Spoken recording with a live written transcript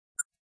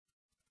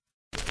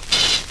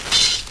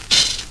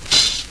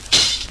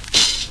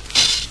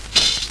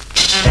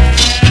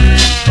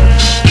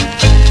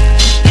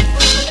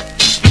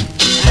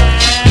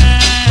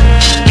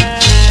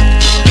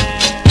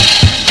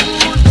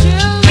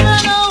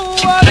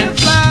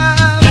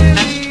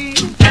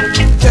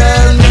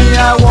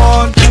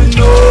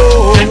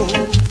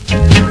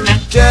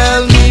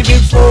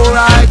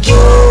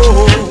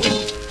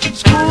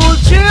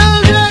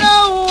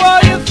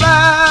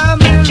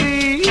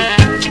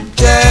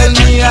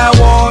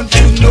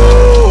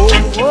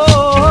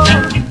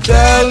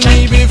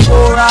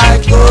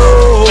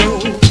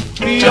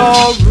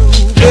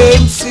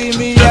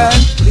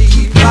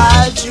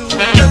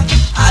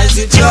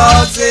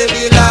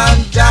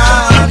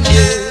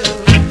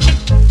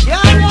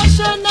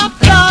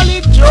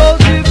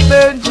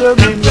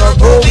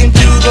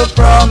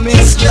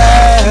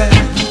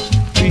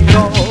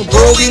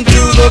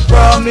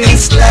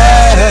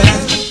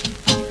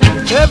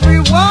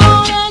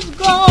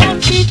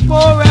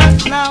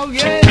now,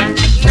 yeah.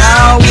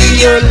 Now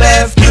we are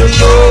left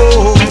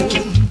alone.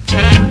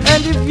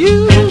 And if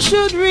you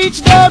should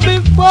reach there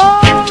before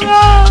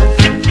us,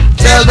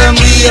 tell them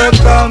we are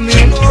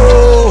coming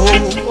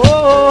home.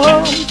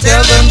 oh,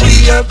 Tell them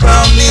we are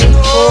coming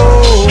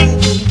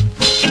home.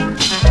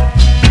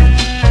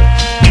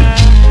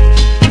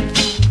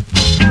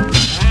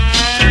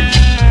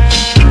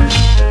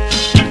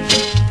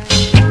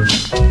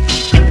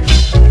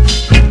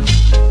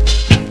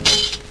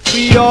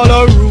 We all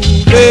are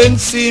Reuben,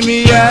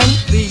 Simeon,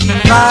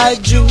 Levi,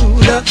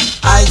 Judah,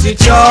 Isaac,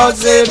 Charles,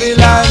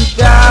 Zebulon, and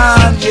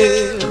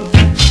Daniel.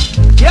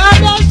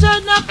 Gad,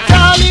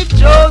 Naphtali,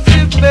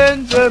 Joseph,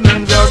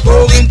 Benjamin. We're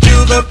going to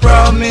the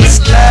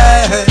promised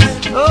land.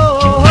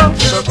 Oh,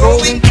 We're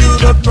going to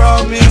the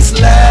promised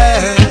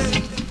land.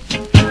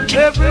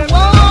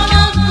 everyone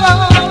has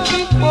gone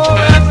before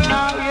us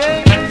now,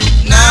 yeah.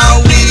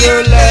 Now we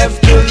are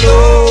left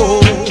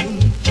alone.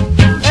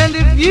 And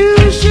if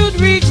you should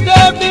reach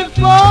there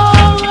before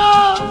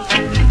us,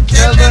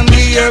 Tell them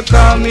we are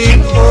coming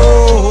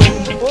home.